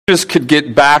just could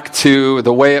get back to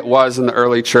the way it was in the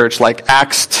early church, like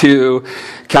Acts 2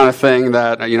 kind of thing,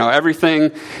 that,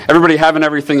 everybody having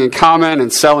everything in common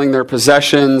and selling their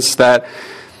possessions, that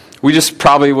we just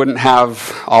probably wouldn't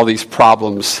have all these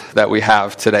problems that we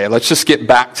have today. Let's just get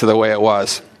back to the way it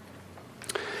was.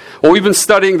 Well, we've been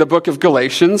studying the book of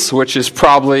Galatians, which is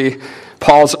probably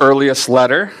Paul's earliest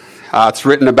letter. It's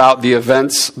written about the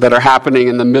events that are happening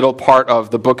in the middle part of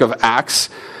the book of Acts.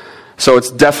 So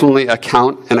it's definitely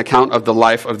an account of the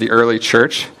life of the early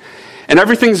church. And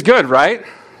everything's good, right?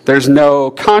 There's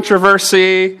no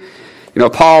controversy.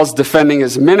 Paul's defending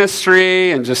his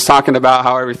ministry and just talking about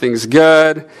how everything's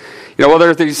good. There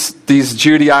are these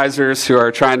Judaizers who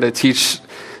are trying to teach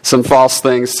some false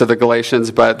things to the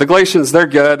Galatians, but the Galatians, they're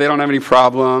good. They don't have any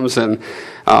problems, and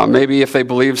maybe if they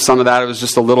believed some of that, it was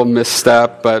just a little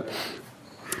misstep.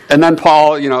 And then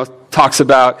Paul, talks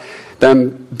about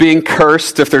them being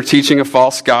cursed if they're teaching a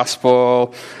false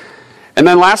gospel. And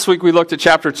then last week we looked at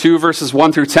chapter 2, verses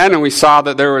 1 through 10, and we saw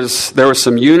that there was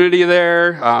some unity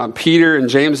there. Peter and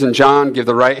James and John give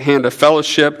the right hand of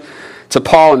fellowship to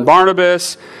Paul and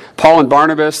Barnabas. Paul and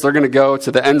Barnabas, they're going to go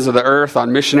to the ends of the earth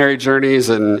on missionary journeys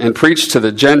and preach to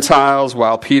the Gentiles,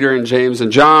 while Peter and James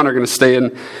and John are going to stay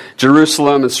in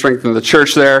Jerusalem and strengthen the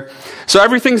church there. So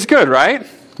everything's good, right?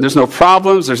 There's no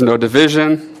problems, there's no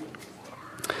division.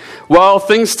 Well,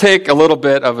 things take a little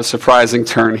bit of a surprising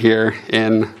turn here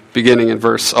beginning in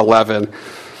verse 11.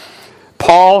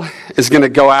 Paul is going to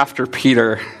go after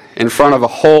Peter in front of a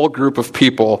whole group of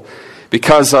people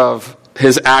because of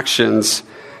his actions,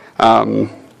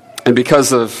 and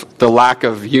because of the lack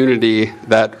of unity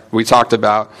that we talked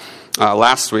about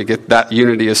last week. That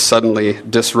unity is suddenly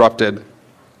disrupted.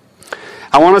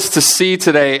 I want us to see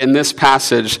today in this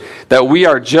passage that we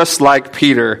are just like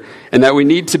Peter, and that we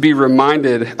need to be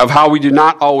reminded of how we do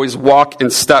not always walk in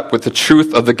step with the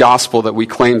truth of the gospel that we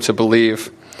claim to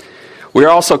believe. We are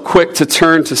also quick to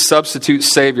turn to substitute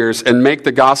saviors and make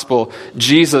the gospel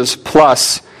Jesus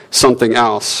plus something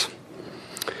else.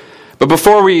 But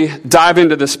before we dive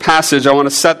into this passage, I want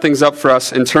to set things up for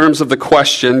us in terms of the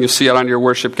question. You'll see it on your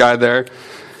worship guide there.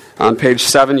 On page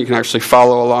 7, you can actually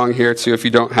follow along here too if you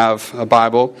don't have a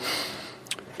Bible.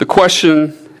 The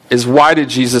question is, why did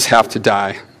Jesus have to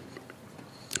die?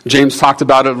 James talked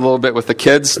about it a little bit with the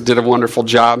kids, did a wonderful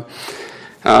job.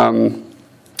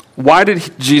 Why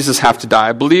did Jesus have to die?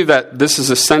 I believe that this is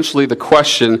essentially the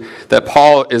question that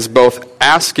Paul is both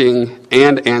asking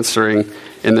and answering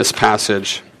in this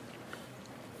passage.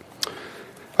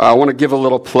 I want to give a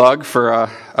little plug for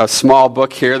a small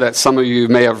book here that some of you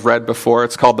may have read before.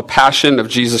 It's called The Passion of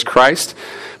Jesus Christ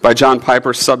by John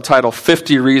Piper, subtitle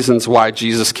 50 Reasons Why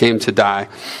Jesus Came to Die.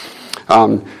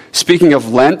 Speaking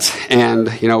of Lent, and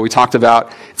we talked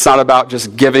about, it's not about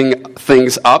just giving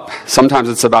things up. Sometimes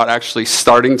it's about actually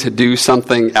starting to do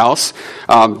something else.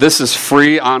 This is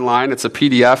free online. It's a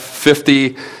PDF,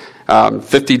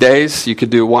 50 days. You could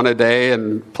do one a day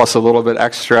and plus a little bit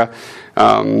extra.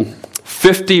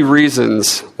 50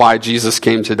 Reasons Why Jesus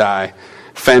Came to Die.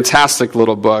 Fantastic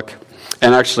little book.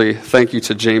 And actually, thank you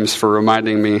to James for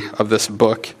reminding me of this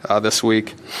book this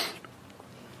week.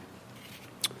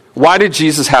 Why did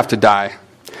Jesus have to die?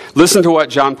 Listen to what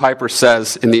John Piper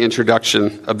says in the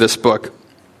introduction of this book.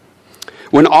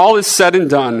 When all is said and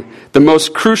done, the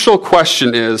most crucial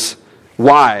question is,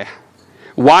 why?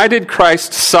 Why did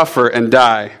Christ suffer and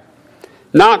die?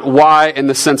 Not why in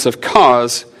the sense of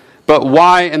cause, but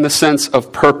why in the sense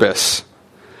of purpose?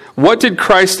 What did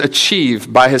Christ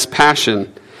achieve by his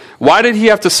passion? Why did he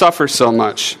have to suffer so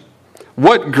much?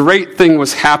 What great thing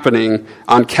was happening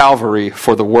on Calvary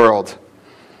for the world?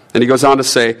 And he goes on to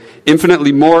say,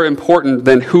 infinitely more important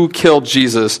than who killed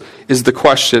Jesus is the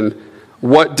question,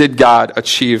 what did God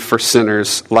achieve for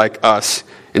sinners like us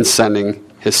in sending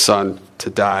his son to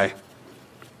die?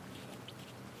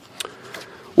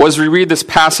 Well, as we read this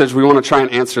passage, we want to try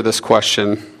and answer this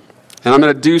question. And I'm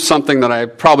going to do something that I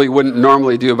probably wouldn't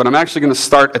normally do, but I'm actually going to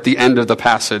start at the end of the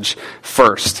passage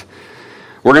first.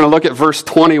 We're going to look at verse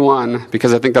 21,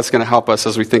 because I think that's going to help us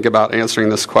as we think about answering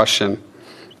this question.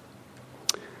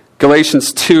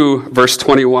 Galatians 2, verse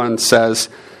 21 says,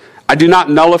 I do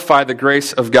not nullify the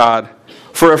grace of God,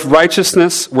 for if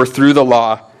righteousness were through the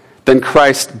law, then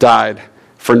Christ died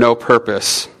for no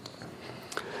purpose.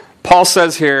 Paul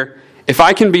says here, if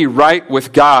I can be right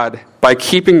with God by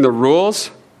keeping the rules,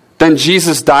 then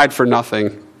Jesus died for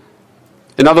nothing.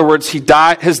 In other words,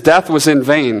 his death was in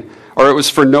vain, or it was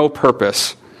for no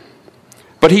purpose.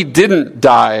 But he didn't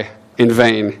die in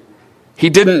vain.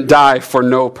 He didn't die for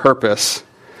no purpose.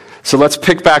 So let's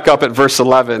pick back up at verse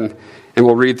 11, and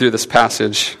we'll read through this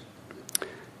passage.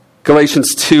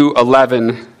 Galatians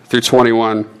 2:11 through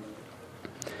 21.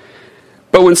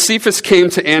 But when Cephas came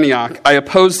to Antioch, I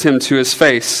opposed him to his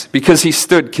face, because he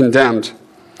stood condemned.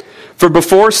 For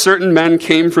before certain men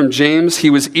came from James, he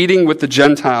was eating with the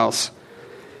Gentiles.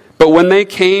 But when they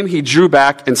came, he drew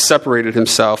back and separated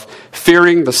himself,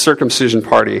 fearing the circumcision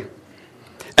party.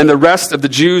 And the rest of the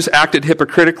Jews acted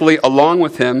hypocritically along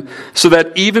with him, so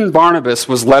that even Barnabas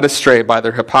was led astray by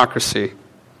their hypocrisy.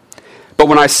 But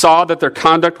when I saw that their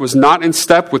conduct was not in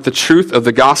step with the truth of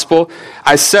the gospel,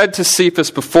 I said to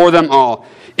Cephas before them all,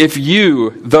 if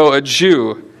you, though a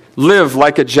Jew, live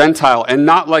like a Gentile and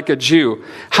not like a Jew,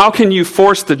 how can you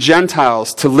force the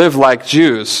Gentiles to live like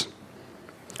Jews?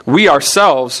 We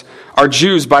ourselves are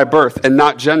Jews by birth and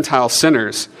not Gentile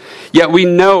sinners. Yet we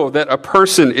know that a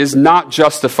person is not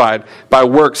justified by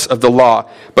works of the law,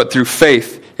 but through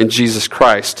faith in Jesus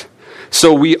Christ.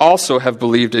 So we also have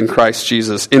believed in Christ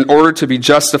Jesus, in order to be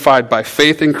justified by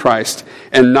faith in Christ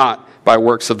and not by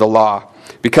works of the law.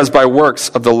 Because by works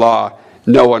of the law,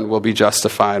 no one will be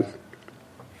justified.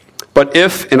 But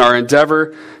if, in our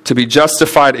endeavor to be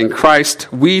justified in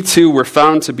Christ, we too were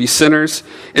found to be sinners,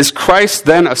 is Christ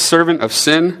then a servant of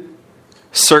sin?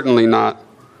 Certainly not.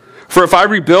 For if I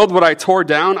rebuild what I tore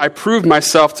down, I prove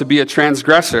myself to be a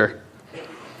transgressor.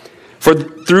 For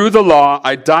through the law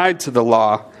I died to the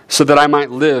law, so that I might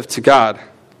live to God.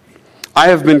 I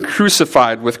have been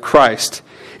crucified with Christ.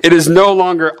 It is no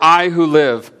longer I who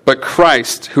live, but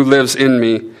Christ who lives in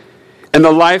me. And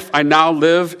the life I now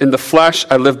live in the flesh,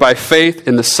 I live by faith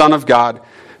in the Son of God,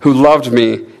 who loved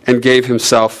me and gave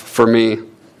himself for me.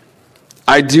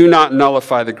 I do not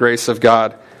nullify the grace of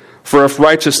God, for if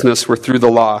righteousness were through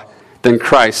the law, then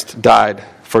Christ died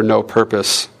for no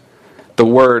purpose. The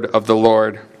word of the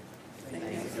Lord.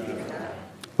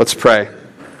 Let's pray.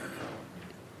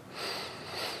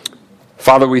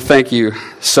 Father, we thank you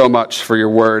so much for your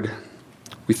word.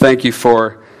 We thank you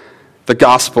for the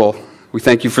gospel. We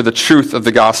thank you for the truth of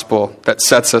the gospel that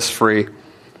sets us free.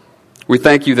 We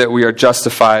thank you that we are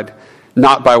justified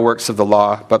not by works of the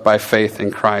law, but by faith in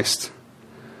Christ.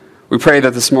 We pray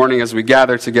that this morning as we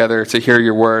gather together to hear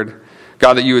your word,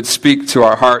 God, that you would speak to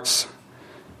our hearts,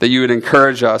 that you would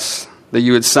encourage us, that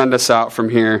you would send us out from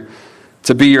here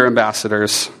to be your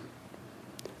ambassadors.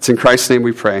 It's in Christ's name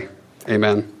we pray.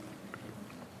 Amen.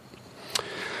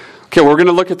 Okay, we're going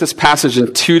to look at this passage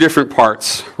in two different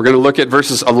parts. We're going to look at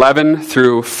verses 11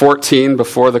 through 14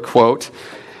 before the quote,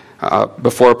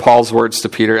 before Paul's words to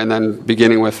Peter, and then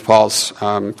beginning with Paul's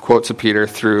quote to Peter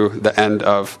through the end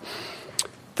of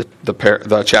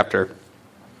the chapter.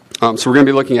 So we're going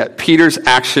to be looking at Peter's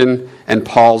action and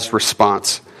Paul's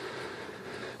response.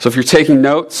 So if you're taking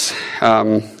notes,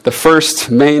 the first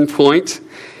main point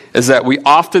is that we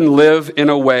often live in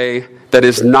a way that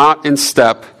is not in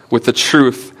step with the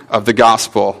truth of the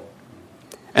gospel,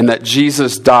 and that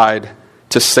Jesus died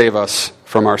to save us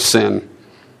from our sin.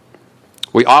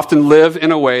 We often live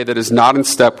in a way that is not in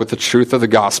step with the truth of the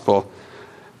gospel,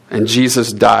 and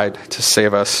Jesus died to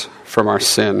save us from our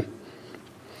sin.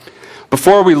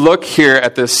 Before we look here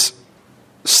at this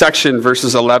section,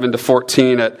 verses 11 to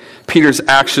 14, at Peter's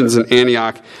actions in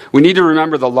Antioch, we need to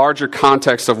remember the larger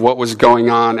context of what was going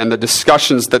on and the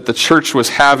discussions that the church was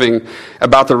having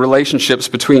about the relationships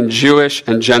between Jewish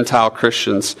and Gentile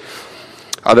Christians.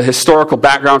 The historical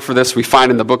background for this we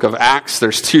find in the book of Acts.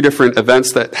 There's two different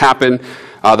events that happen.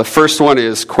 The first one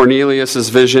is Cornelius'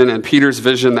 vision and Peter's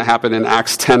vision that happened in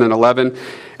Acts 10 and 11.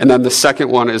 And then the second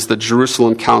one is the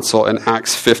Jerusalem Council in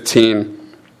Acts 15.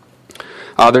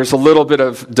 There's a little bit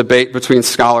of debate between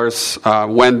scholars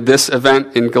when this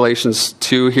event in Galatians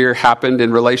 2 here happened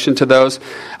in relation to those.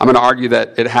 I'm going to argue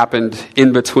that it happened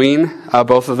in between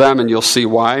both of them, and you'll see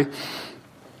why.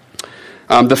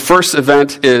 The first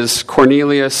event is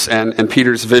Cornelius and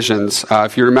Peter's visions.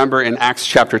 If you remember in Acts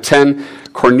chapter 10,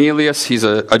 Cornelius, he's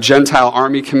a Gentile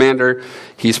army commander.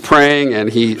 He's praying and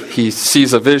he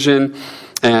sees a vision,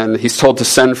 and he's told to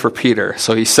send for Peter.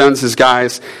 So he sends his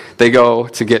guys. They go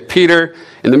to get Peter.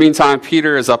 In the meantime,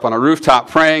 Peter is up on a rooftop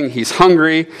praying. He's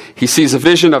hungry. He sees a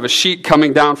vision of a sheet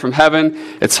coming down from heaven.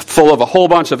 It's full of a whole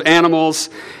bunch of animals.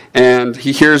 And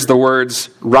he hears the words,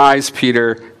 "Rise,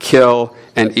 Peter, kill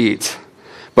and eat."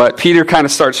 But Peter kind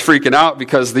of starts freaking out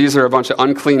because these are a bunch of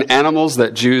unclean animals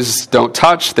that Jews don't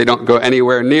touch. They don't go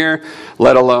anywhere near,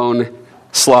 let alone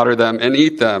slaughter them and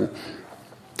eat them.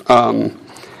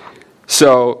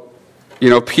 So,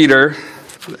 Peter,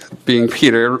 being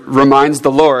Peter, reminds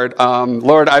the Lord,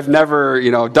 Lord, I've never,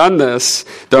 done this,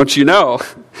 don't you know?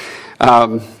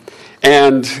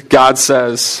 And God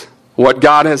says, what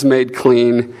God has made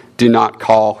clean, do not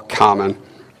call common.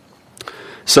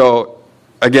 So,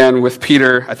 again, with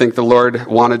Peter, I think the Lord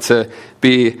wanted to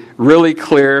be really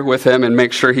clear with him and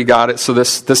make sure he got it. So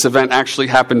this event actually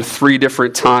happened 3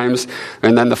 different times,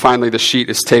 and then finally the sheet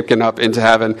is taken up into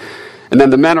heaven. And then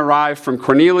the men arrive from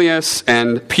Cornelius,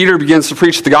 and Peter begins to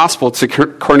preach the gospel to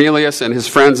Cornelius and his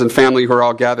friends and family who are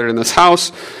all gathered in this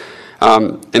house.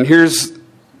 And here's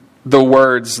the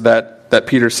words that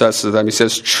Peter says to them. He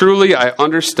says, "Truly I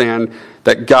understand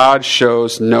that God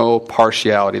shows no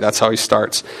partiality." That's how he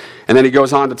starts. And then he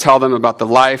goes on to tell them about the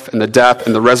life and the death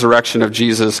and the resurrection of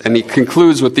Jesus. And he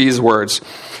concludes with these words.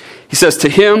 He says, "To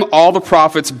him all the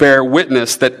prophets bear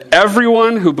witness that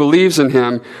everyone who believes in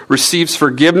him receives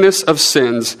forgiveness of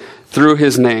sins through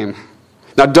his name."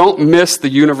 Now don't miss the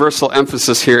universal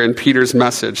emphasis here in Peter's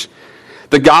message.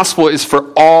 The gospel is for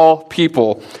all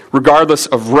people, regardless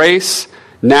of race,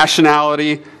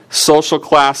 nationality, social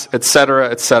class, etc.,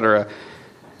 etc.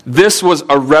 This was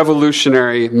a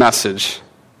revolutionary message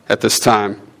at this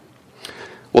time.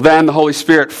 Well, then the Holy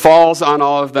Spirit falls on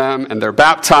all of them, and they're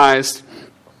baptized.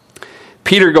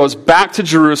 Peter goes back to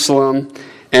Jerusalem,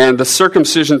 and the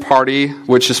circumcision party,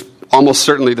 which is almost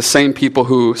certainly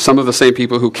some of the same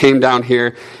people who came down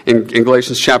here in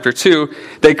Galatians chapter 2,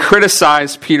 they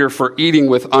criticize Peter for eating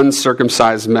with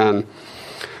uncircumcised men.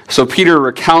 So Peter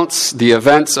recounts the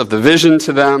events of the vision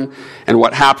to them and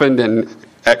what happened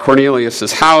at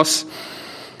Cornelius' house.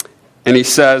 And he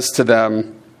says to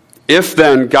them, "If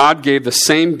then God gave the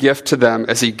same gift to them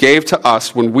as he gave to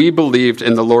us when we believed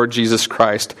in the Lord Jesus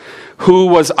Christ, who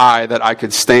was I that I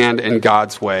could stand in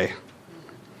God's way?"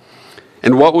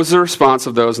 And what was the response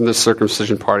of those in the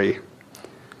circumcision party? It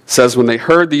says, "When they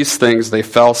heard these things, they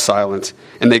fell silent,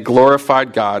 and they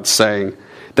glorified God, saying,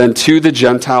 'Then to the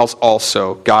Gentiles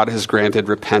also God has granted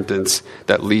repentance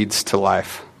that leads to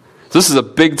life.'" So this is a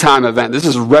big-time event. This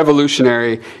is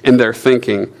revolutionary in their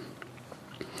thinking.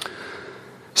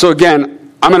 So again,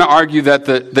 I'm going to argue that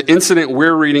the incident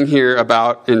we're reading here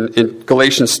about in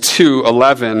Galatians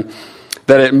 2:11,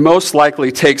 that it most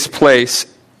likely takes place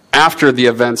after the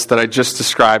events that I just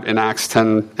described in Acts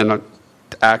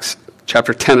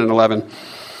chapter 10 and 11.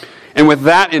 And with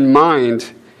that in mind,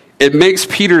 it makes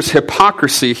Peter's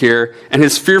hypocrisy here and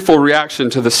his fearful reaction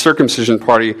to the circumcision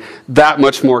party that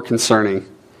much more concerning.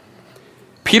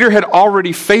 Peter had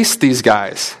already faced these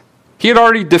guys. He had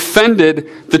already defended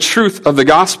the truth of the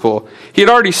gospel. He had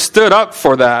already stood up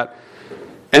for that.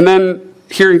 And then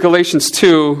here in Galatians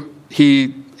 2,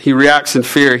 he reacts in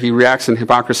fear. He reacts in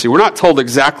hypocrisy. We're not told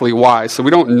exactly why, so we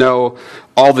don't know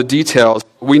all the details.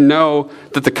 We know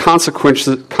that the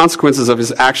consequences of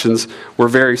his actions were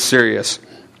very serious.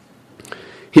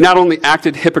 He not only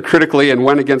acted hypocritically and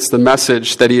went against the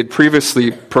message that he had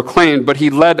previously proclaimed, but he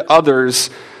led others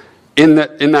in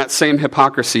that same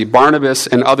hypocrisy. Barnabas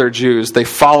and other Jews, they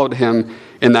followed him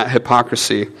in that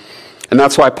hypocrisy. And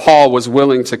that's why Paul was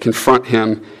willing to confront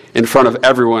him in front of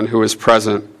everyone who was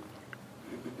present.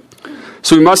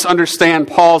 So we must understand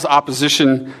Paul's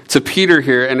opposition to Peter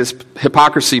here and his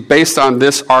hypocrisy based on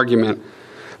this argument.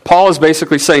 Paul is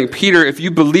basically saying, Peter, if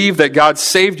you believe that God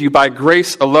saved you by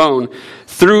grace alone,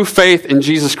 through faith in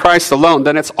Jesus Christ alone,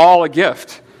 then it's all a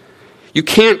gift. You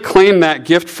can't claim that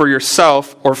gift for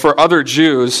yourself or for other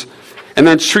Jews and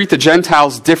then treat the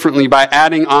Gentiles differently by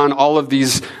adding on all of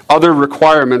these other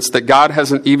requirements that God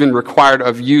hasn't even required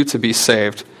of you to be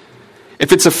saved.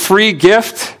 If it's a free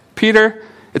gift, Peter,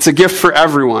 it's a gift for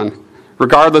everyone,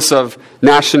 regardless of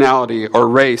nationality or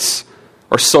race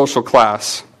or social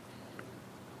class.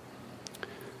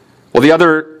 Well, the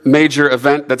other major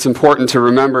event that's important to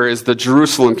remember is the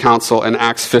Jerusalem Council in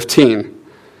Acts 15.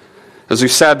 As we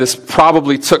said, this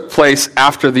probably took place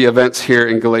after the events here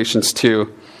in Galatians 2.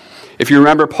 If you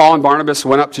remember, Paul and Barnabas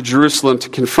went up to Jerusalem to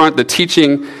confront the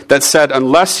teaching that said,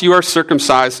 unless you are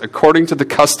circumcised according to the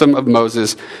custom of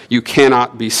Moses, you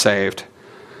cannot be saved.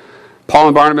 Paul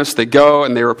and Barnabas, they go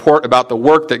and they report about the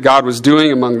work that God was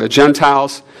doing among the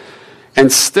Gentiles. And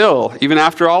still, even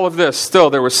after all of this, still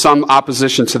there was some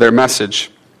opposition to their message.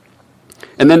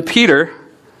 And then Peter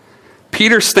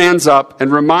stands up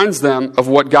and reminds them of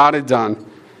what God had done.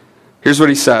 Here's what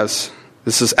he says.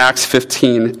 This is Acts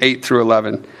 15, 8 through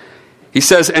 11. He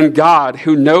says, "And God,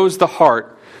 who knows the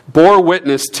heart, bore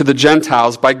witness to the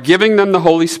Gentiles by giving them the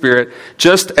Holy Spirit,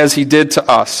 just as he did to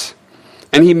us.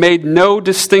 And he made no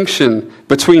distinction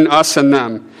between us and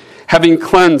them, having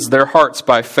cleansed their hearts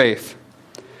by faith.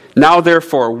 Now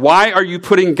therefore, why are you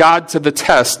putting God to the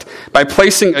test by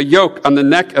placing a yoke on the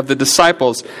neck of the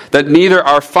disciples that neither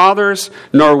our fathers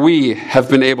nor we have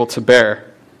been able to bear?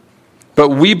 But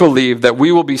we believe that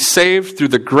we will be saved through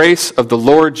the grace of the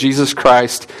Lord Jesus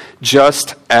Christ,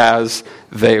 just as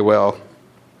they will."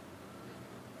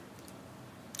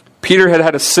 Peter had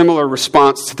had a similar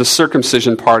response to the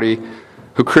circumcision party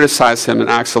who criticize him in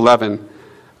Acts 11.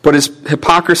 But his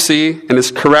hypocrisy and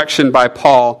his correction by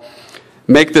Paul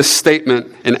make this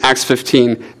statement in Acts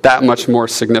 15 that much more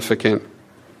significant.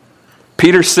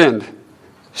 Peter sinned,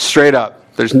 straight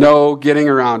up. There's no getting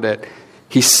around it.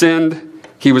 He sinned,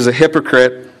 he was a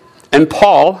hypocrite, and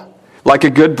Paul, like a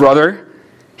good brother,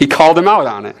 he called him out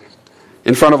on it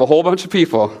in front of a whole bunch of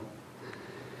people.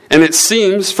 And it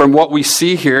seems, from what we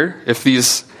see here, if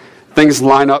these things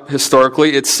line up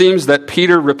historically, it seems that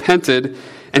Peter repented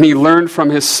and he learned from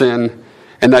his sin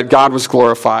and that God was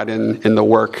glorified in the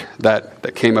work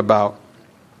that came about.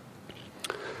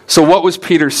 So what was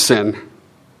Peter's sin?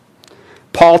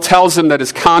 Paul tells him that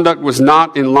his conduct was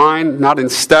not in line, not in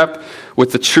step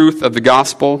with the truth of the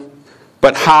gospel,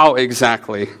 but how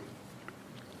exactly?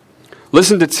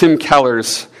 Listen to Tim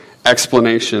Keller's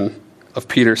explanation of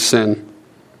Peter's sin.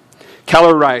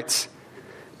 Keller writes,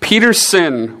 Peter's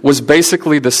sin was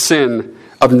basically the sin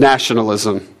of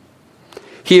nationalism.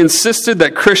 He insisted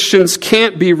that Christians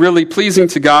can't be really pleasing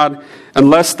to God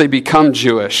unless they become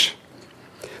Jewish.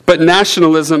 But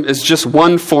nationalism is just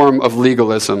one form of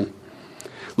legalism.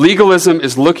 Legalism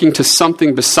is looking to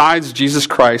something besides Jesus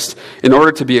Christ in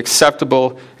order to be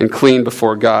acceptable and clean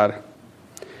before God.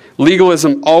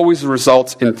 Legalism always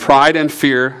results in pride and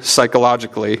fear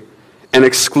psychologically, and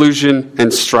exclusion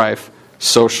and strife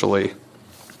socially.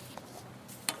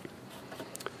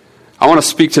 I want to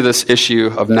speak to this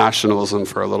issue of nationalism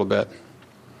for a little bit.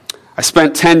 I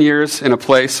spent 10 years in a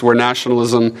place where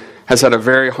nationalism has had a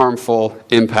very harmful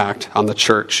impact on the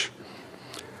church.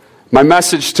 My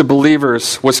message to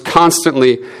believers was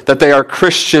constantly that they are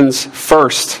Christians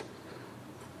first,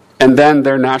 and then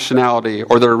their nationality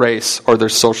or their race or their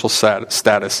social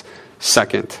status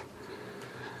second.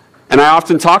 And I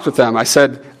often talked with them. I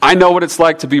said, I know what it's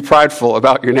like to be prideful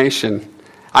about your nation.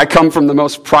 I come from the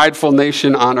most prideful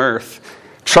nation on earth.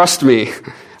 Trust me,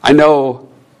 I know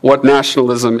what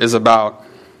nationalism is about.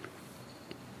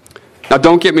 Now,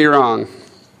 don't get me wrong.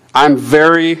 I'm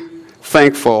very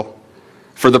thankful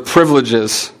for the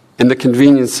privileges and the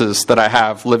conveniences that I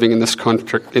have living in this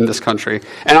country.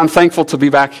 And I'm thankful to be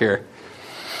back here.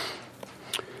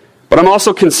 But I'm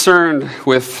also concerned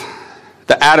with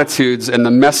the attitudes and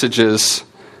the messages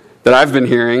that I've been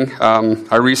hearing.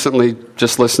 I recently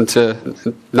just listened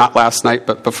to, not last night,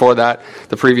 but before that,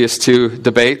 the previous two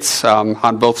debates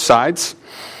on both sides.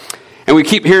 And we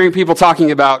keep hearing people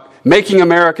talking about making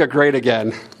America great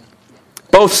again.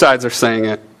 Both sides are saying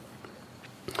it.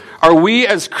 Are we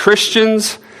as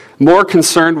Christians more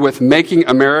concerned with making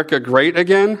America great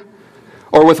again,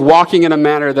 or with walking in a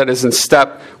manner that is in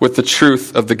step with the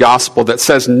truth of the gospel that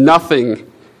says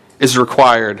nothing is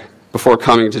required before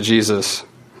coming to Jesus?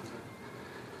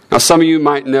 Now, some of you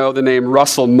might know the name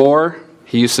Russell Moore.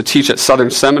 He used to teach at Southern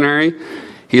Seminary.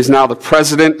 He is now the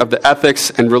president of the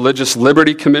Ethics and Religious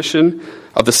Liberty Commission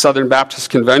of the Southern Baptist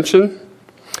Convention.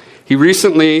 He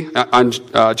recently, on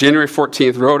January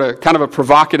 14th, wrote a kind of a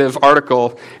provocative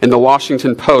article in the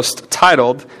Washington Post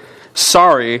titled,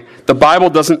 "Sorry, the Bible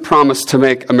doesn't promise to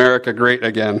make America great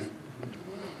again."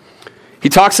 He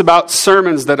talks about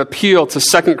sermons that appeal to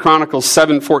 2 Chronicles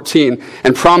 7:14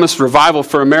 and promise revival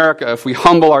for America if we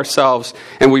humble ourselves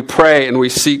and we pray and we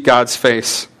seek God's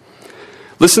face.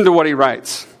 Listen to what he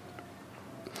writes.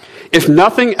 If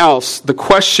nothing else, the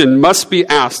question must be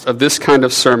asked of this kind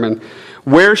of sermon: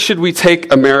 where should we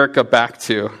take America back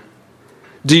to?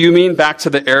 Do you mean back to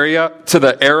the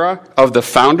era of the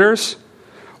founders?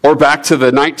 Or back to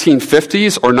the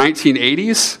 1950s or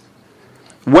 1980s?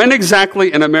 When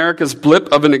exactly in America's blip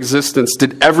of an existence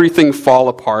did everything fall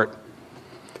apart?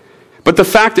 But the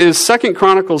fact is, 2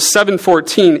 Chronicles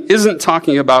 7:14 isn't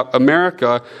talking about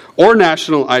America or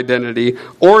national identity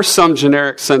or some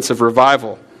generic sense of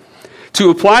revival. To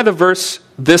apply the verse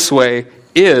this way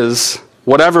is,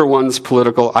 whatever one's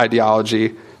political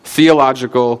ideology,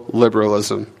 theological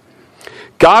liberalism.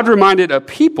 God reminded a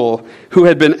people who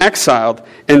had been exiled,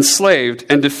 enslaved,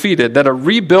 and defeated that a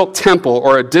rebuilt temple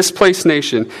or a displaced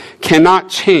nation cannot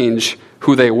change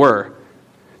who they were.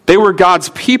 They were God's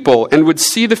people and would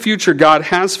see the future God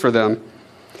has for them.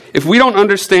 If we don't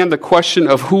understand the question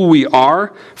of who we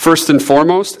are, first and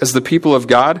foremost, as the people of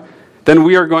God, then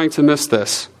we are going to miss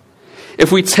this.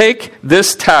 If we take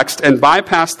this text and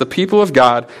bypass the people of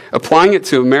God, applying it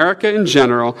to America in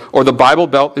general, or the Bible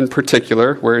Belt in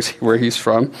particular, where he's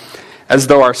from, as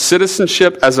though our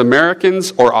citizenship as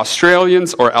Americans or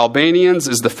Australians or Albanians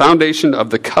is the foundation of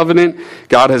the covenant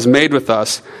God has made with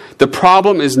us, the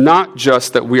problem is not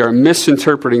just that we are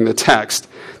misinterpreting the text.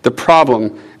 The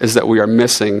problem is that we are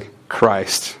missing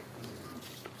Christ.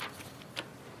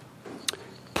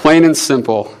 Plain and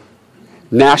simple,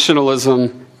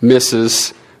 nationalism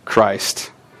misses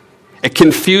Christ. It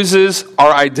confuses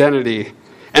our identity.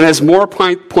 And as Moore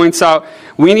points out,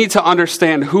 we need to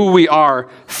understand who we are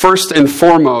first and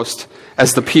foremost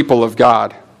as the people of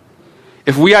God.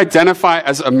 If we identify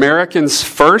as Americans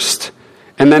first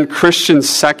and then Christians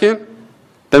second,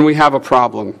 then we have a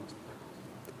problem.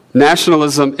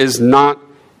 Nationalism is not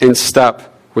in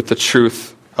step with the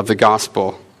truth of the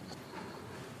gospel.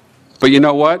 But you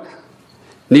know what?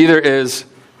 Neither is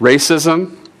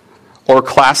racism or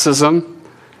classism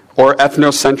or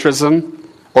ethnocentrism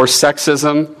or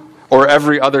sexism or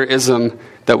every other ism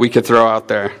that we could throw out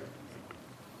there.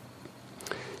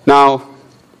 Now,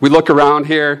 we look around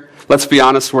here. Let's be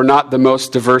honest, we're not the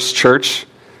most diverse church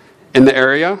in the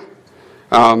area.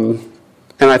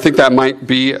 And I think that might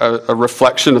be a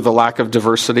reflection of the lack of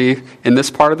diversity in this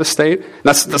part of the state.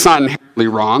 That's not inherently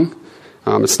wrong.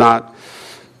 I'm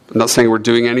not saying we're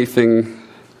doing anything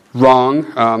wrong.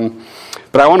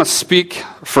 But I want to speak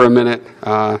for a minute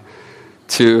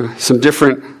to some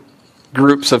different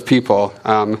groups of people.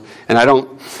 And I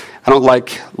don't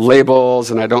like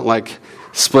labels, and I don't like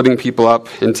splitting people up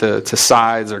into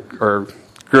sides or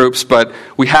groups, but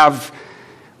we have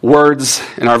words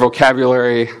in our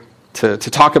vocabulary to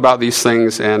talk about these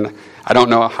things, and I don't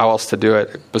know how else to do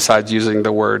it besides using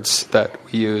the words that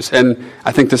we use. And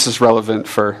I think this is relevant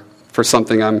for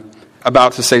something I'm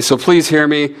about to say. So please hear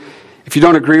me. If you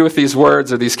don't agree with these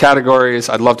words or these categories,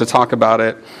 I'd love to talk about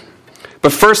it.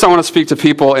 But first I want to speak to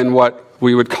people in what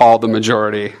we would call the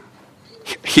majority,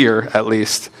 here at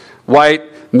least.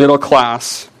 White, middle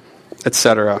class,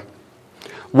 etc.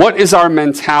 What is our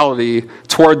mentality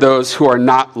toward those who are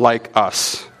not like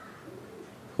us?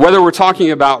 Whether we're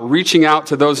talking about reaching out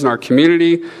to those in our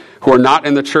community who are not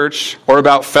in the church, or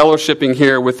about fellowshipping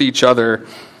here with each other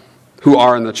who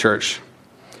are in the church.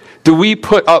 Do we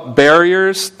put up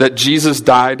barriers that Jesus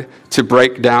died to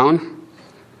break down?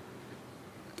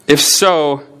 If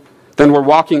so, then we're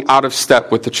walking out of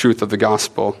step with the truth of the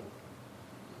gospel.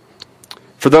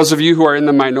 For those of you who are in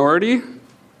the minority,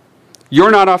 you're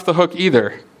not off the hook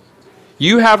either.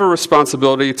 You have a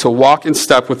responsibility to walk in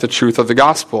step with the truth of the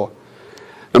gospel.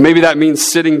 Now, maybe that means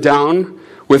sitting down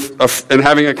and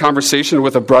having a conversation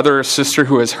with a brother or sister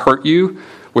who has hurt you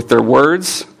with their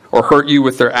words or hurt you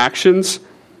with their actions.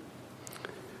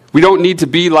 We don't need to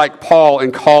be like Paul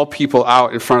and call people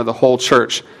out in front of the whole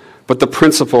church, but the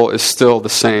principle is still the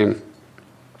same.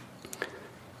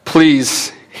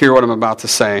 Please hear what I'm about to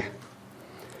say.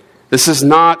 This is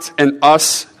not an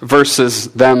us versus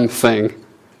them thing.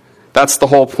 That's the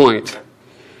whole point.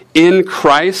 In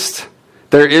Christ,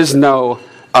 there is no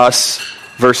us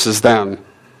versus them.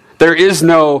 There is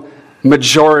no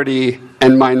majority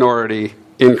and minority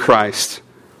in Christ.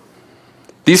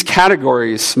 These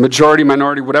categories, majority,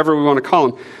 minority, whatever we want to call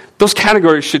them, those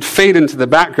categories should fade into the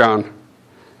background.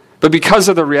 But because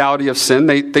of the reality of sin,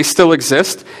 they still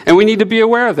exist, and we need to be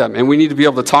aware of them, and we need to be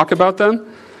able to talk about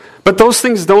them. But those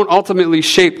things don't ultimately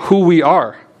shape who we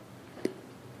are.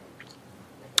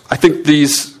 I think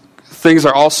these things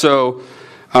are also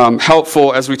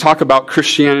helpful as we talk about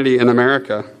Christianity in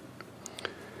America.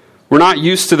 We're not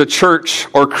used to the church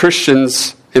or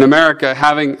Christians in America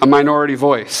having a minority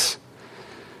voice.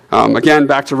 Again,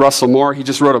 back to Russell Moore. He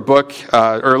just wrote a book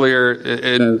earlier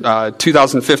in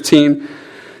 2015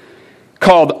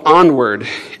 called Onward,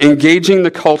 Engaging the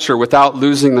Culture Without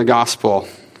Losing the Gospel.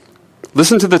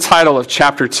 Listen to the title of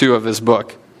chapter 2 of his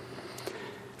book.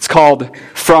 It's called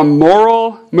From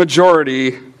Moral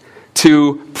Majority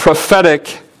to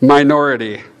Prophetic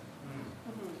Minority.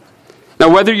 Now,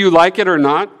 whether you like it or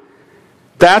not,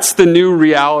 that's the new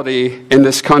reality in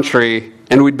this country,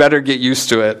 and we'd better get used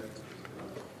to it.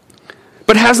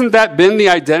 But hasn't that been the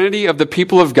identity of the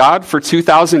people of God for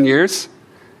 2,000 years?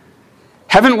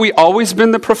 Haven't we always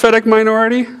been the prophetic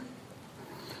minority?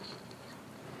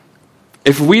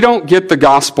 If we don't get the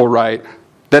gospel right,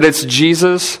 that it's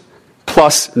Jesus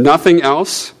plus nothing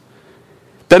else,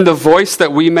 then the voice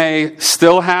that we may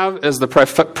still have as the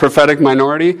prophetic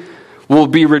minority will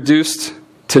be reduced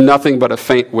to nothing but a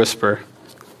faint whisper.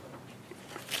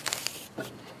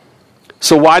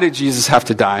 So why did Jesus have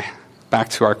to die? Back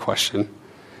to our question.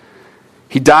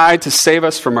 He died to save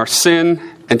us from our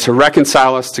sin and to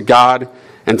reconcile us to God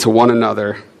and to one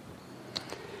another.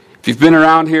 If you've been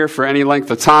around here for any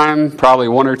length of time, probably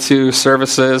 1 or 2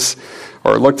 services,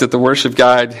 or looked at the worship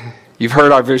guide, you've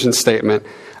heard our vision statement.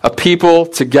 A people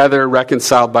together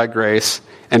reconciled by grace,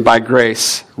 and by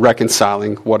grace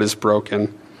reconciling what is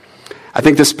broken. I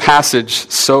think this passage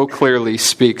so clearly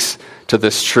speaks to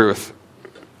this truth.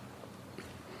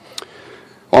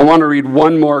 Well, I want to read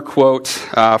one more quote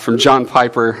from John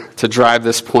Piper to drive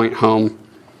this point home.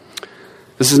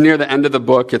 This is near the end of the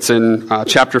book. It's in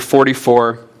chapter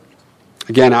 44.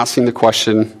 Again, asking the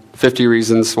question, 50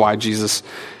 reasons why Jesus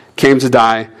came to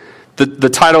die. The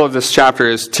title of this chapter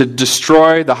is To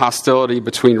Destroy the Hostility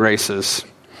Between Races.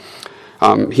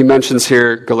 He mentions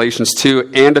here Galatians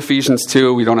 2 and Ephesians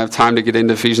 2. We don't have time to get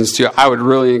into Ephesians 2. I would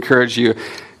really encourage you,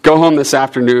 go home this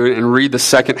afternoon and read the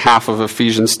second half of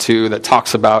Ephesians 2 that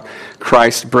talks about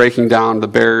Christ breaking down the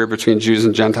barrier between Jews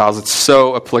and Gentiles. It's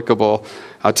so applicable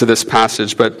to this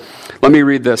passage. But let me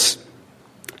read this.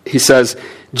 He says,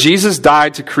 Jesus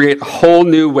died to create a whole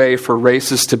new way for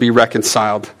races to be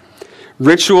reconciled.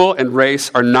 Ritual and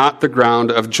race are not the ground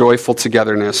of joyful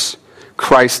togetherness.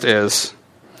 Christ is.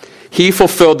 He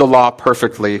fulfilled the law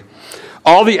perfectly.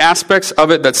 All the aspects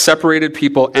of it that separated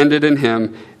people ended in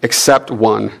him, except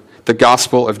one, the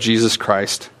gospel of Jesus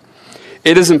Christ.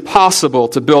 It is impossible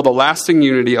to build a lasting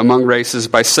unity among races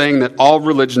by saying that all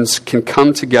religions can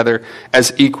come together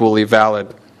as equally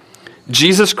valid.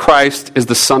 Jesus Christ is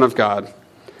the Son of God.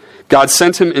 God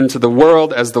sent him into the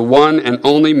world as the one and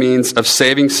only means of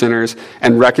saving sinners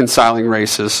and reconciling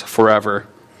races forever.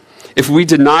 If we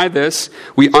deny this,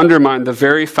 we undermine the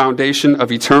very foundation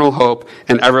of eternal hope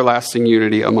and everlasting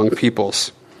unity among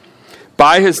peoples.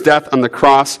 By his death on the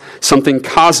cross, something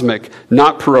cosmic,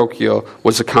 not parochial,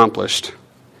 was accomplished.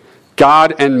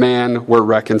 God and man were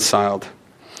reconciled.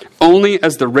 Only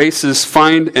as the races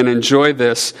find and enjoy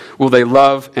this will they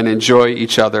love and enjoy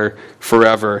each other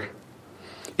forever.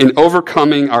 In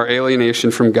overcoming our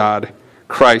alienation from God,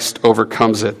 Christ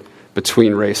overcomes it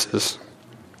between races.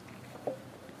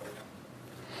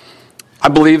 I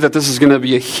believe that this is going to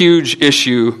be a huge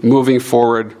issue moving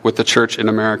forward with the church in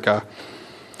America.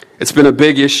 It's been a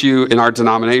big issue in our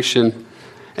denomination,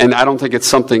 and I don't think it's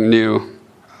something new.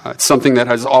 It's something that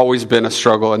has always been a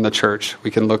struggle in the church.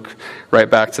 We can look right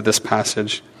back to this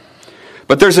passage.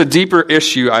 But there's a deeper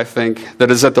issue, I think, that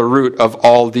is at the root of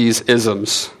all these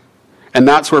isms. And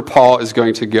that's where Paul is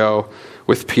going to go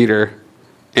with Peter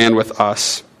and with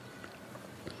us.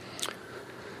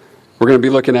 We're going to be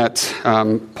looking at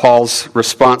Paul's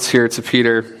response here to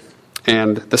Peter.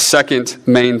 And the second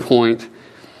main point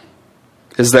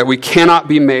is that we cannot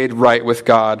be made right with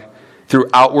God through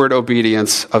outward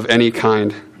obedience of any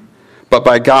kind, but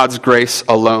by God's grace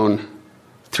alone,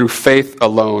 through faith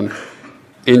alone,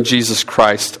 in Jesus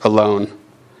Christ alone.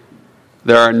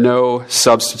 There are no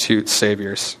substitute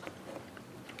saviors.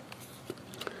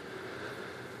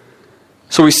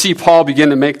 So we see Paul begin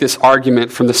to make this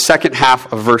argument from the second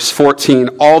half of verse 14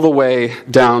 all the way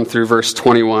down through verse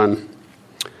 21.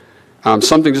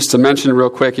 Something just to mention real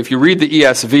quick. If you read the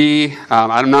ESV,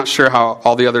 I'm not sure how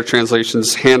all the other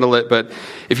translations handle it, but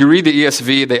if you read the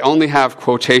ESV, they only have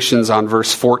quotations on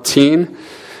verse 14.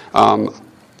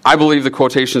 I believe the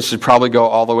quotations should probably go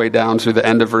all the way down to the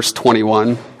end of verse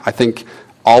 21. I think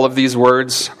all of these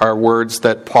words are words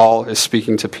that Paul is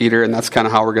speaking to Peter, and that's kind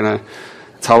of how we're going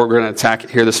to attack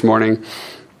it here this morning.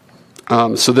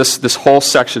 So this whole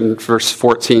section, verse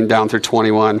 14 down through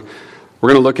 21, we're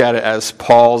going to look at it as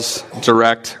Paul's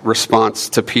direct response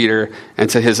to Peter and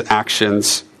to his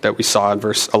actions that we saw in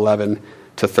verse 11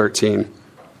 to 13.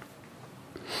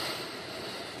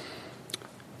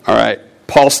 All right,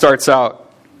 Paul starts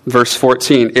out, verse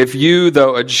 14. If you,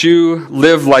 though a Jew,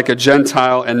 live like a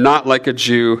Gentile and not like a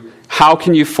Jew, how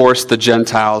can you force the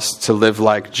Gentiles to live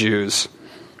like Jews?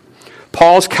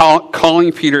 Paul's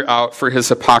calling Peter out for his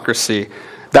hypocrisy.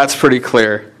 That's pretty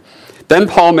clear. Then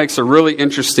Paul makes a really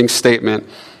interesting statement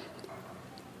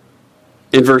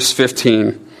in verse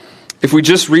 15. If we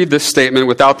just read this statement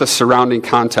without the surrounding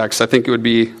context, I think it would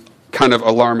be kind of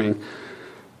alarming.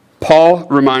 Paul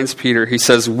reminds Peter, he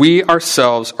says, we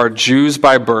ourselves are Jews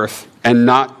by birth and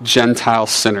not Gentile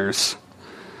sinners.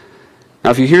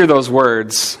 Now, if you hear those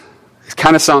words, it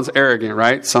kind of sounds arrogant,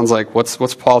 right? It sounds like,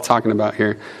 what's Paul talking about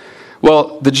here?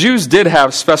 Well, the Jews did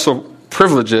have special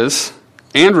privileges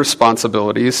and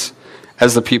responsibilities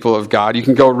as the people of God. You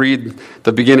can go read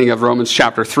the beginning of Romans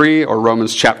chapter 3 or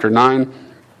Romans chapter 9.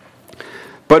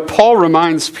 But Paul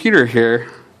reminds Peter here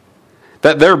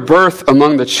that their birth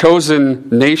among the chosen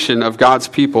nation of God's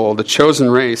people, the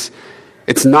chosen race,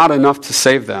 it's not enough to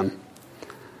save them.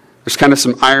 There's kind of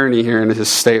some irony here in his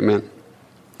statement.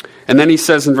 And then he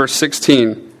says in verse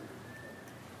 16,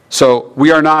 so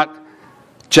we are not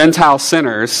Gentile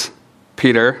sinners,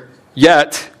 Peter,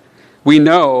 yet we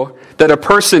know that a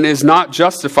person is not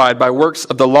justified by works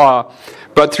of the law,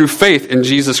 but through faith in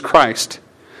Jesus Christ.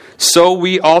 So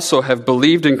we also have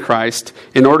believed in Christ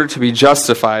in order to be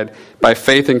justified by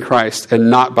faith in Christ and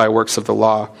not by works of the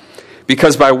law.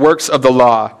 Because by works of the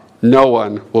law, no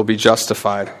one will be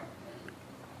justified.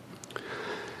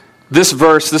 this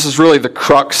verse, this is really the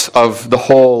crux of the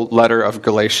whole letter of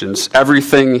Galatians.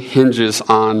 Everything hinges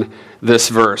on this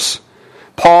verse.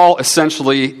 Paul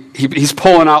essentially, he's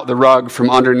pulling out the rug from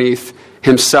underneath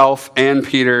himself and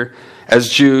Peter as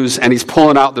Jews, and he's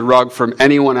pulling out the rug from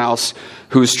anyone else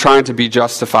who's trying to be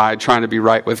justified, trying to be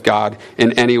right with God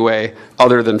in any way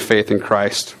other than faith in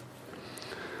Christ.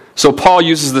 So Paul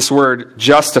uses this word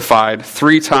justified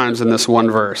 3 times in this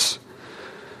one verse.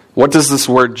 What does this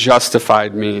word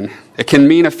justified mean? It can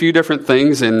mean a few different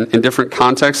things in different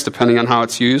contexts depending on how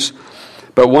it's used.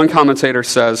 But one commentator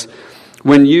says,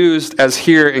 when used as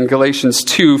here in Galatians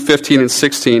 2:15 and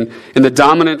 16, in the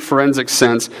dominant forensic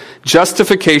sense,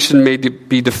 justification may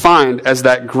be defined as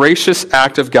that gracious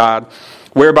act of God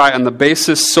whereby on the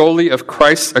basis solely of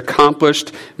Christ's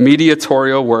accomplished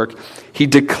mediatorial work, he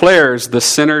declares the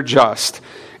sinner just,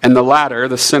 and the latter,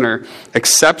 the sinner,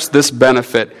 accepts this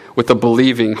benefit with a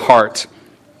believing heart.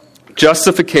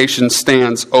 Justification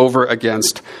stands over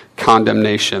against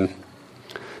condemnation.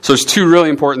 So there's 2 really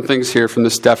important things here from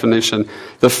this definition.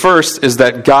 The first is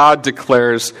that God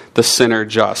declares the sinner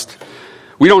just.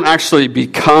 We don't actually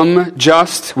become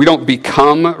just. We don't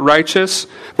become righteous,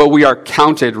 but we are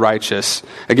counted righteous.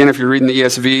 Again, if you're reading the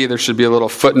ESV, there should be a little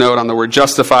footnote on the word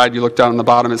justified. You look down on the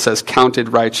bottom, it says counted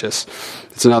righteous.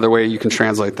 It's another way you can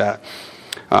translate that.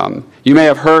 You may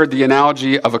have heard the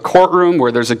analogy of a courtroom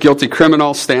where there's a guilty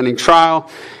criminal standing trial,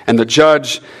 and the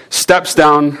judge steps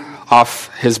down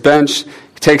off his bench,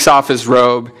 takes off his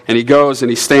robe, and he goes and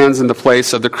he stands in the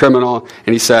place of the criminal,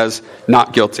 and he says,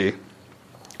 not guilty.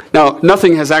 Now,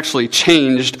 nothing has actually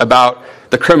changed about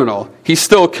the criminal. He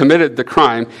still committed the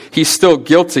crime. He's still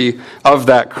guilty of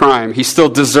that crime. He still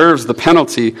deserves the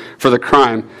penalty for the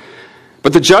crime.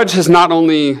 But the judge has not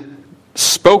only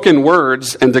spoken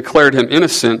words and declared him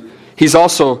innocent, he's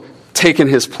also taken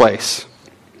his place.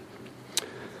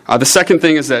 The second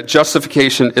thing is that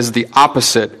justification is the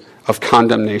opposite of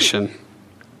condemnation.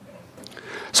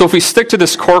 So if we stick to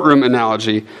this courtroom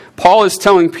analogy, Paul is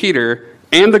telling Peter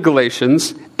and the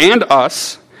Galatians and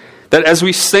us that as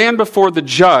we stand before the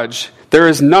judge, there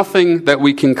is nothing that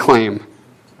we can claim.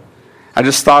 I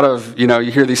just thought of, you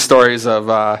hear these stories of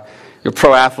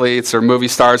pro athletes or movie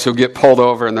stars who get pulled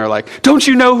over and they're like, don't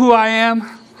you know who I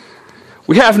am?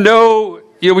 We have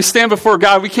we stand before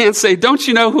God, we can't say, don't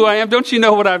you know who I am? Don't you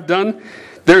know what I've done?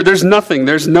 There's nothing,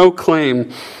 there's no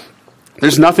claim.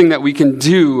 There's nothing that we can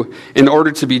do in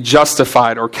order to be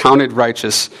justified or counted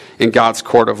righteous in God's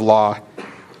court of law.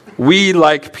 We,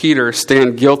 like Peter,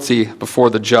 stand guilty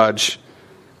before the judge.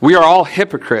 We are all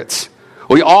hypocrites.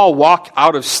 We all walk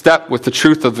out of step with the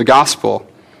truth of the gospel.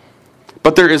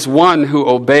 But there is one who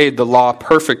obeyed the law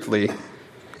perfectly,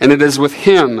 and it is with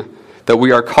him that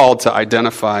we are called to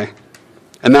identify.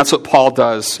 And that's what Paul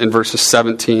does in verses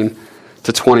 17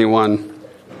 to 21.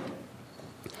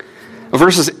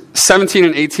 Verses 17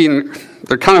 and 18,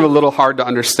 they're kind of a little hard to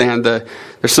understand.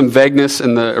 There's some vagueness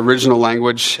in the original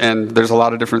language, and there's a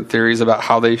lot of different theories about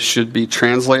how they should be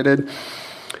translated.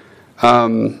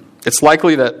 It's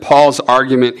likely that Paul's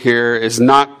argument here is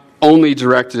not only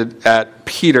directed at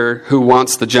Peter, who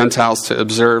wants the Gentiles to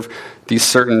observe these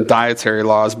certain dietary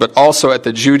laws, but also at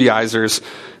the Judaizers,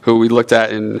 who we looked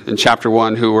at in chapter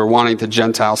 1, who were wanting the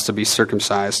Gentiles to be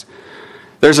circumcised.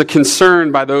 There's a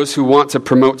concern by those who want to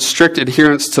promote strict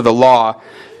adherence to the law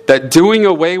that doing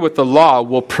away with the law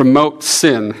will promote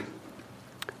sin.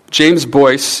 James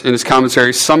Boyce, in his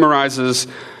commentary, summarizes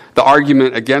the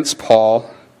argument against Paul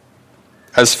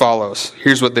as follows.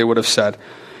 Here's what they would have said.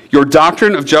 Your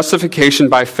doctrine of justification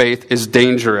by faith is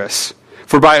dangerous,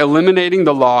 for by eliminating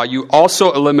the law, you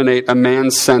also eliminate a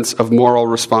man's sense of moral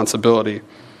responsibility.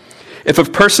 If a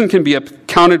person can be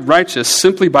counted righteous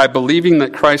simply by believing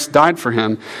that Christ died for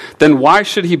him, then why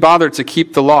should he bother to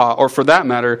keep the law? Or for that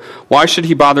matter, why should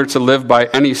he bother to live by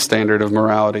any standard of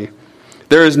morality?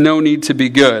 There is no need to be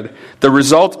good. The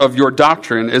result of your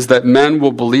doctrine is that men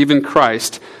will believe in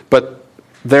Christ, but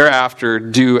thereafter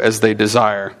do as they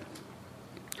desire.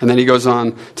 And then he goes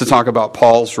on to talk about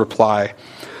Paul's reply.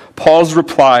 Paul's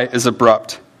reply is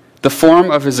abrupt. The form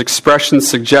of his expression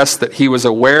suggests that he was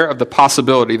aware of the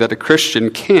possibility that a Christian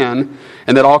can,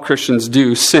 and that all Christians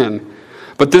do, sin.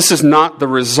 But this is not the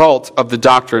result of the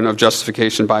doctrine of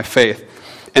justification by faith,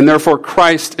 and therefore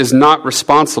Christ is not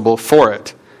responsible for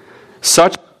it.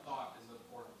 Such a thought is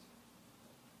important.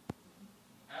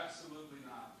 Absolutely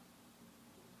not.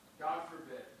 God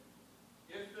forbid.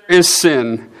 If there is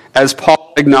sin, as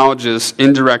Paul acknowledges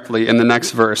indirectly in the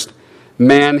next verse,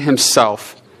 man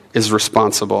himself is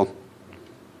responsible.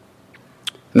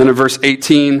 And then in verse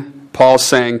 18, Paul's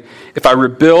saying, if I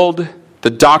rebuild the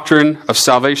doctrine of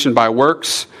salvation by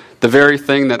works, the very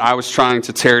thing that I was trying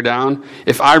to tear down,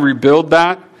 if I rebuild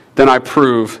that, then I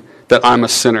prove that I'm a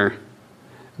sinner.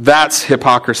 That's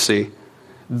hypocrisy.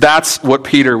 That's what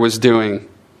Peter was doing.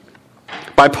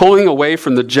 By pulling away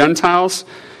from the Gentiles,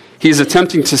 he's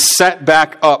attempting to set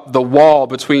back up the wall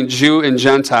between Jew and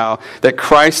Gentile that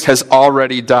Christ has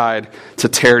already died to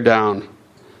tear down.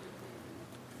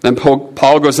 Then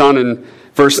Paul goes on in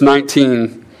verse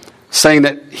 19, saying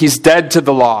that he's dead to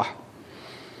the law.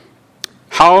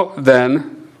 How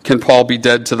then can Paul be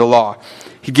dead to the law?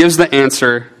 He gives the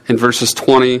answer in verses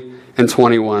 20 and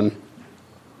 21.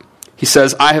 He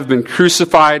says, I have been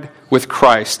crucified with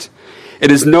Christ.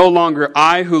 It is no longer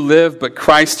I who live, but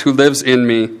Christ who lives in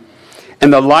me.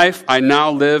 And the life I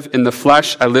now live in the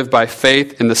flesh, I live by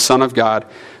faith in the Son of God,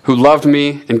 who loved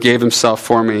me and gave himself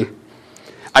for me.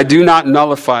 I do not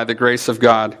nullify the grace of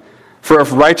God, for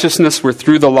if righteousness were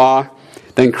through the law,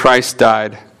 then Christ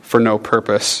died for no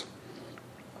purpose.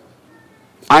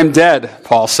 I'm dead,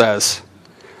 Paul says,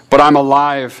 but I'm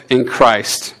alive in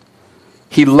Christ.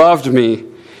 He loved me.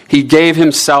 He gave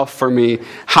himself for me.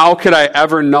 How could I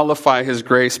ever nullify his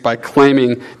grace by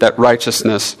claiming that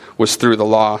righteousness was through the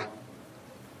law?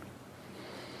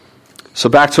 So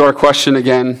back to our question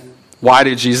again, why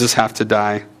did Jesus have to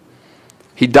die?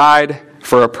 He died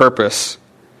for a purpose.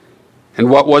 And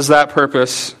what was that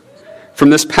purpose? From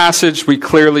this passage, we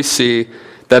clearly see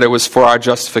that it was for our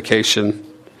justification,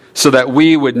 so that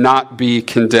we would not be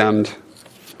condemned.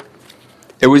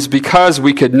 It was because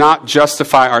we could not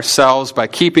justify ourselves by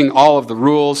keeping all of the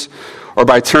rules or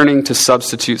by turning to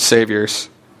substitute saviors.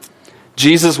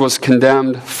 Jesus was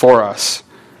condemned for us.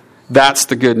 That's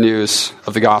the good news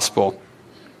of the gospel.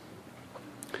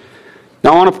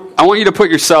 Now I want you to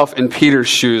put yourself in Peter's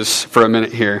shoes for a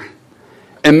minute here.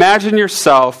 Imagine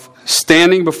yourself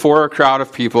standing before a crowd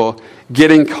of people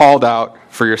getting called out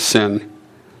for your sin.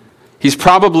 He's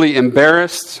probably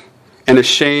embarrassed and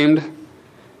ashamed.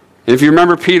 And if you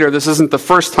remember Peter, this isn't the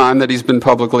first time that he's been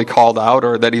publicly called out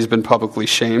or that he's been publicly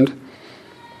shamed.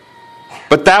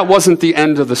 But that wasn't the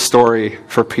end of the story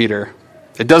for Peter.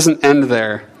 It doesn't end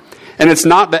there. And it's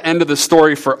not the end of the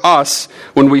story for us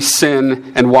when we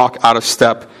sin and walk out of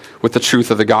step with the truth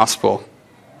of the gospel.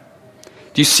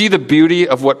 Do you see the beauty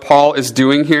of what Paul is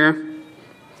doing here?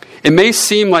 It may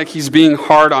seem like he's being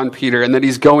hard on Peter and that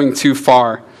he's going too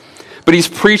far, but he's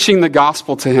preaching the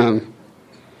gospel to him.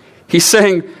 He's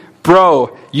saying,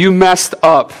 bro, you messed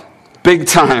up big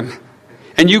time,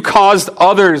 and you caused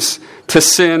others to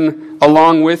sin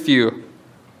along with you.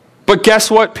 But guess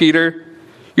what, Peter?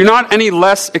 You're not any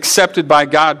less accepted by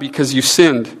God because you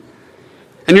sinned.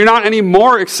 And you're not any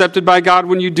more accepted by God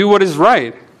when you do what is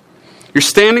right. Your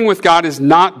standing with God is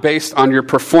not based on your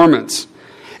performance.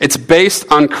 It's based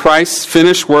on Christ's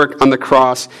finished work on the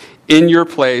cross in your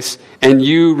place and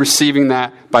you receiving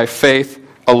that by faith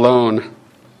alone.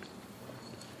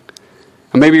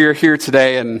 And maybe you're here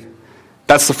today and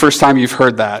that's the first time you've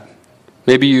heard that.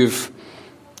 Maybe you've,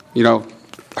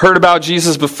 heard about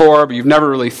Jesus before, but you've never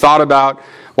really thought about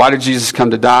why did Jesus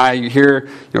come to die. You hear,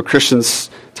 Christians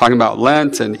talking about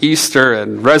Lent and Easter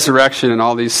and resurrection and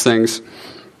all these things.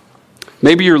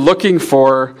 Maybe you're looking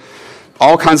for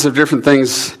all kinds of different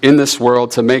things in this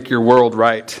world to make your world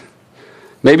right.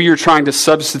 Maybe you're trying to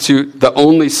substitute the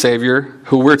only Savior,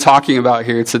 who we're talking about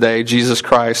here today, Jesus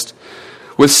Christ,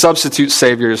 with substitute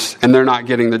saviors, and they're not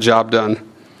getting the job done.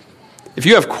 If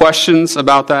you have questions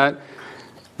about that,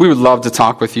 we would love to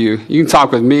talk with you. You can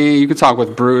talk with me. You can talk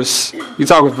with Bruce. You can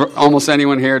talk with almost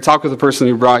anyone here. Talk with the person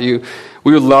who brought you.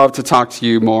 We would love to talk to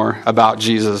you more about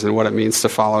Jesus and what it means to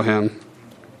follow him.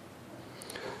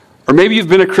 Or maybe you've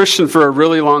been a Christian for a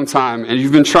really long time and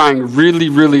you've been trying really,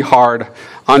 really hard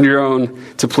on your own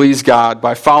to please God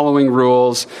by following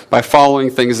rules, by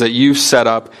following things that you've set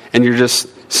up, and you're just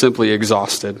simply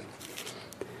exhausted.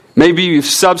 Maybe you've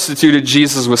substituted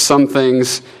Jesus with some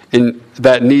things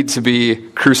that need to be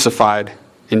crucified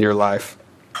in your life.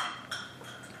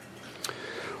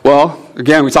 Well,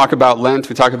 again, we talk about Lent,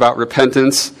 we talk about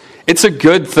repentance. It's a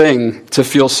good thing to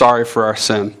feel sorry for our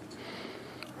sin.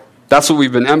 That's what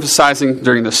we've been emphasizing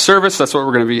during this service. That's what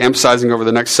we're going to be emphasizing over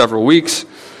the next several weeks.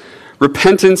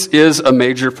 Repentance is a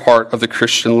major part of the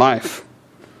Christian life.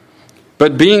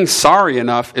 But being sorry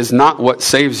enough is not what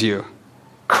saves you.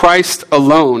 Christ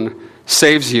alone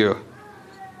saves you.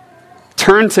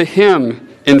 Turn to him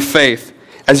in faith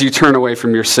as you turn away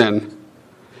from your sin.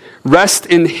 Rest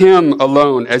in him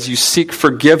alone as you seek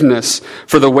forgiveness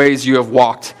for the ways you have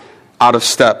walked out of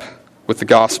step with the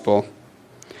gospel.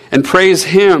 And praise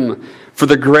him for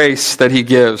the grace that he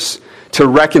gives to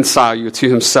reconcile you to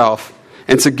himself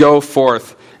and to go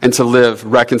forth and to live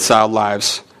reconciled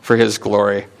lives for his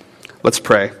glory. Let's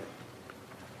pray.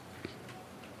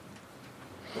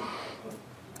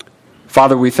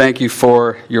 Father, we thank you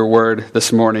for your word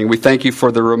this morning. We thank you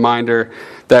for the reminder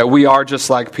that we are just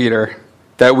like Peter,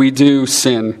 that we do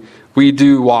sin. We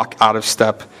do walk out of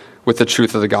step with the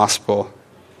truth of the gospel.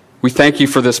 We thank you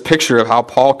for this picture of how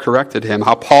Paul corrected him,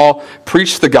 how Paul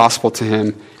preached the gospel to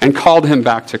him and called him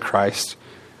back to Christ.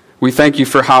 We thank you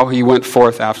for how he went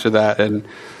forth after that and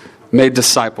made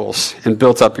disciples and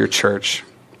built up your church.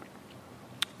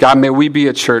 God, may we be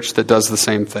a church that does the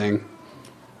same thing,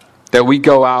 that we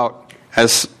go out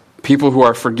as people who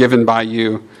are forgiven by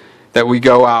you, that we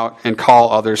go out and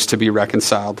call others to be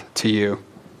reconciled to you.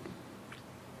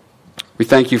 We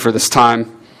thank you for this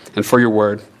time and for your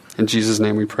word. In Jesus'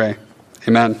 name we pray.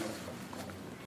 Amen.